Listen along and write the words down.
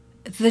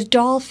The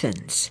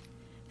Dolphins.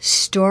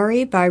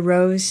 Story by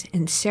Rose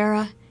and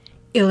Sarah.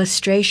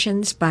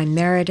 Illustrations by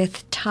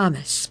Meredith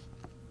Thomas.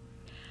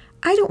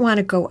 "I don't want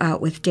to go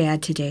out with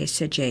Dad today,"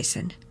 said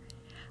Jason.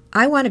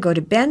 "I want to go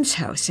to Ben's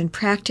house and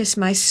practice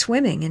my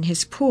swimming in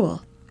his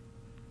pool."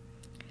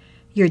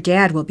 "Your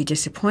dad will be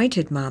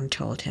disappointed," Mom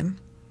told him.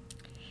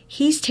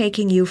 "He's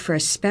taking you for a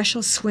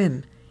special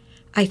swim.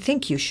 I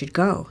think you should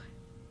go."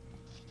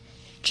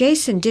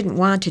 Jason didn't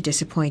want to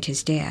disappoint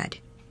his dad.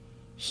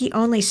 He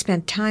only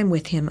spent time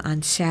with him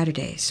on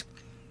Saturdays.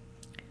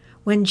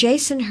 When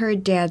Jason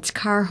heard Dad's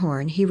car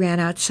horn, he ran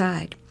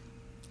outside.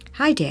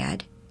 "Hi,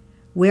 Dad.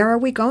 Where are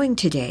we going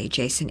today?"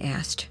 Jason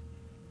asked.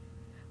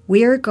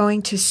 "We're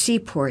going to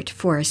Seaport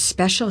for a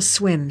special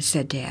swim,"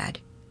 said Dad.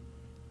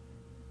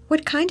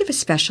 "What kind of a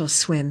special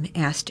swim?"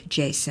 asked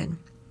Jason.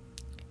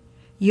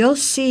 "You'll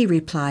see,"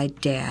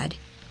 replied Dad.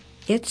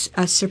 "It's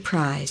a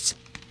surprise."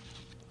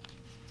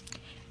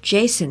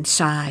 Jason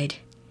sighed.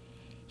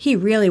 He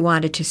really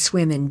wanted to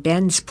swim in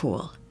Ben's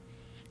pool.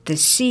 The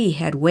sea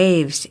had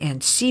waves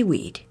and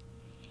seaweed.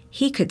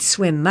 He could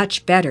swim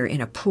much better in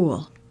a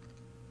pool.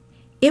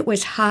 It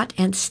was hot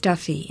and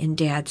stuffy in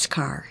Dad's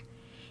car,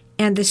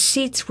 and the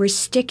seats were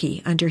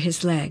sticky under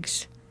his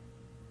legs.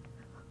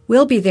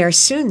 "We'll be there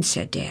soon,"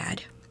 said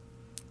Dad.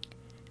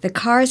 The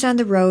cars on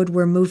the road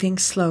were moving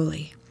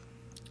slowly.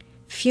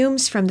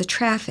 Fumes from the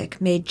traffic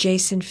made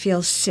Jason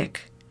feel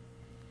sick.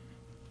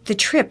 The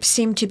trip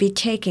seemed to be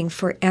taking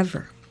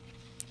forever.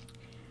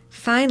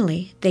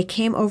 Finally, they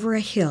came over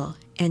a hill,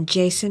 and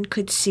Jason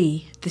could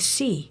see the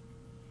sea.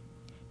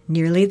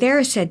 "Nearly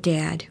there," said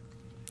Dad.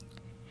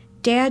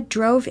 Dad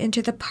drove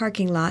into the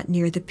parking lot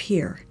near the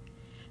pier,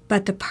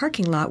 but the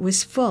parking lot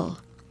was full.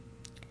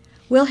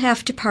 "We'll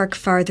have to park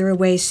farther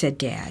away," said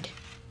Dad.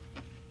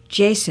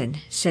 Jason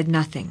said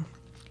nothing.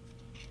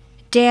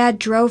 Dad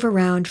drove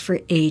around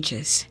for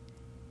ages.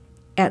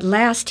 At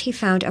last he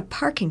found a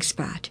parking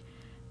spot,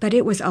 but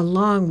it was a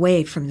long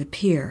way from the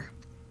pier.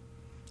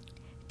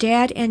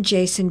 Dad and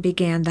Jason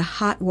began the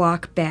hot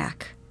walk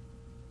back.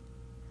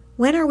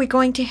 "When are we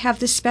going to have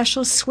the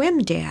special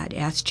swim, Dad?"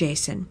 asked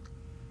Jason.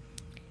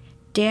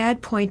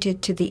 Dad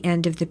pointed to the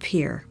end of the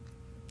pier.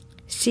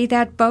 "See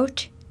that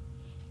boat?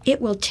 It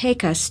will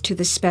take us to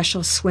the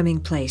special swimming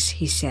place,"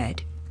 he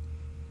said.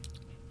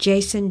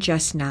 Jason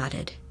just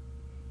nodded.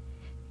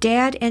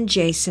 Dad and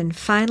Jason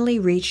finally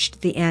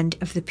reached the end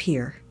of the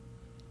pier.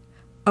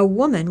 A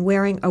woman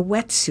wearing a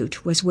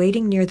wetsuit was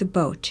waiting near the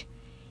boat,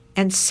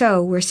 and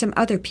so were some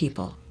other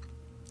people.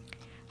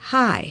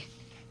 "Hi,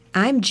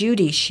 I'm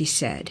Judy," she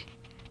said.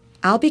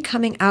 "I'll be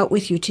coming out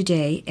with you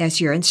today as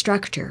your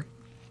instructor."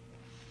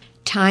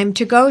 "Time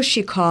to go,"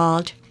 she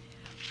called.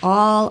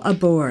 "All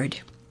aboard."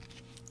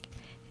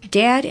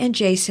 Dad and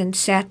Jason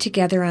sat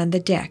together on the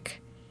deck.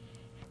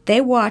 They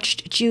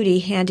watched Judy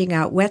handing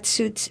out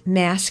wetsuits,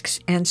 masks,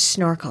 and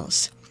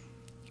snorkels.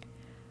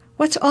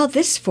 "What's all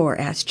this for?"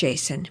 asked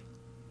Jason.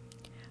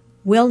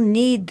 "We'll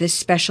need this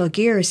special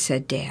gear,"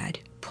 said Dad,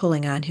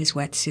 pulling on his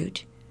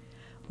wetsuit.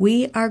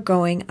 "We are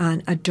going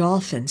on a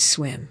dolphin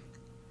swim."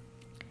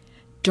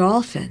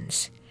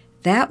 Dolphins.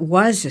 That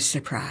was a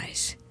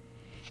surprise.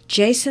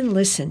 Jason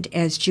listened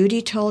as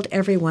Judy told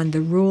everyone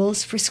the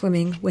rules for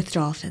swimming with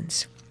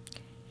dolphins.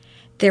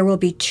 "There will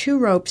be 2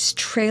 ropes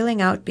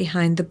trailing out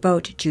behind the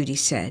boat," Judy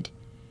said.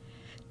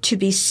 "To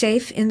be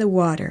safe in the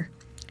water,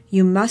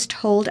 you must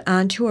hold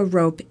onto a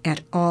rope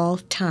at all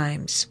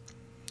times.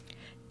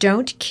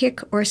 Don't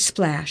kick or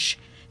splash,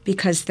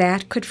 because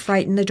that could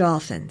frighten the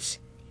dolphins.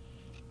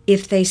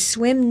 If they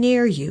swim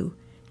near you,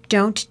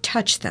 don't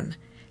touch them.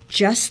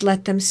 Just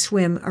let them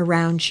swim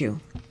around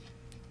you."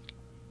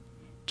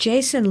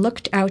 Jason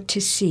looked out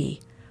to sea,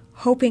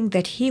 hoping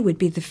that he would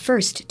be the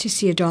first to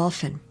see a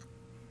dolphin.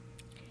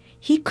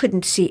 He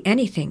couldn't see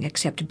anything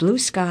except blue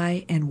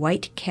sky and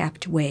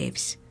white-capped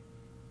waves.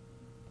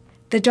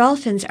 "The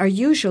dolphins are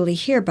usually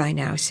here by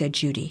now," said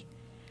Judy.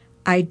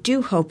 "I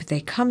do hope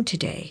they come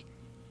today.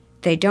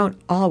 They don't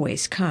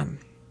always come."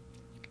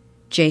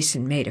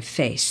 Jason made a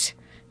face.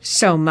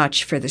 So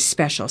much for the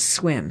special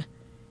swim.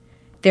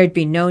 There'd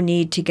be no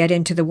need to get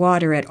into the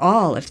water at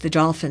all if the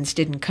dolphins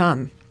didn't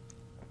come.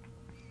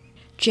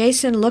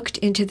 Jason looked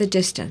into the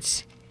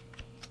distance.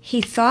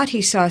 He thought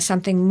he saw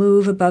something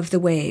move above the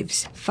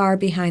waves, far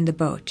behind the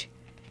boat.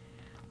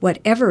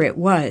 Whatever it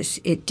was,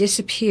 it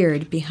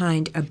disappeared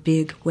behind a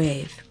big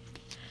wave.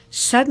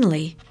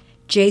 Suddenly,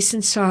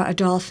 Jason saw a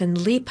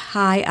dolphin leap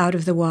high out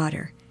of the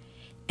water,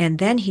 and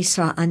then he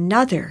saw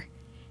another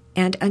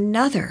and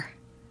another.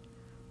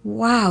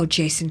 "Wow,"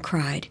 Jason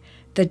cried,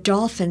 "the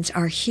dolphins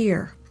are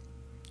here."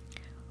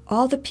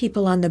 All the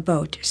people on the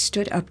boat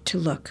stood up to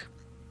look.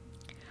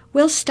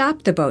 "We'll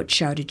stop the boat,"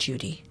 shouted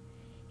Judy.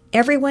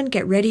 "Everyone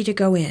get ready to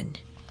go in."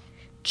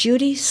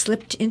 Judy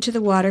slipped into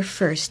the water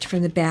first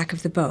from the back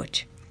of the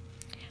boat.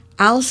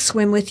 "I'll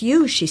swim with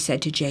you," she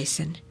said to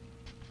Jason.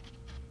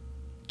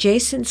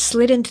 Jason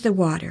slid into the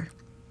water.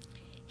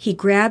 He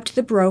grabbed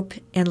the rope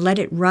and let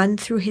it run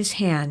through his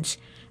hands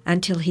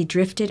until he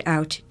drifted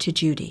out to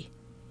Judy.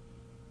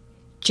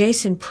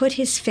 Jason put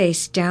his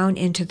face down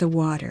into the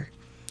water.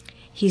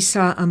 he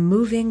saw a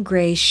moving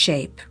gray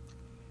shape.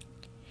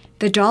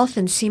 The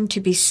dolphin seemed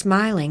to be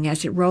smiling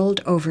as it rolled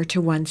over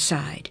to one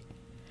side.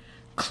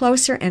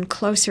 Closer and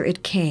closer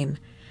it came,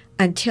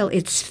 until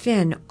its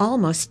fin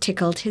almost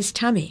tickled his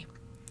tummy.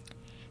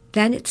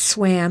 Then it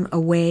swam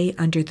away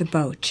under the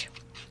boat.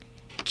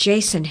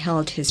 Jason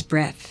held his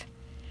breath.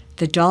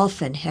 The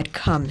dolphin had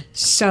come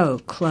so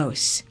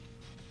close.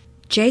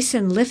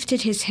 Jason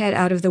lifted his head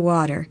out of the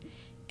water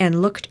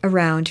and looked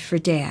around for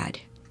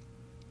Dad.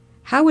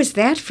 "How was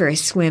that for a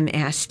swim?"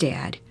 asked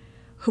Dad,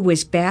 who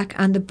was back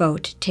on the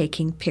boat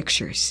taking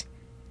pictures.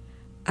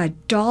 "A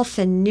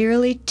dolphin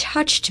nearly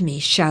touched me,"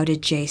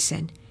 shouted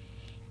Jason.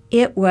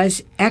 "It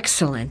was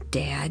excellent,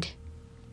 Dad."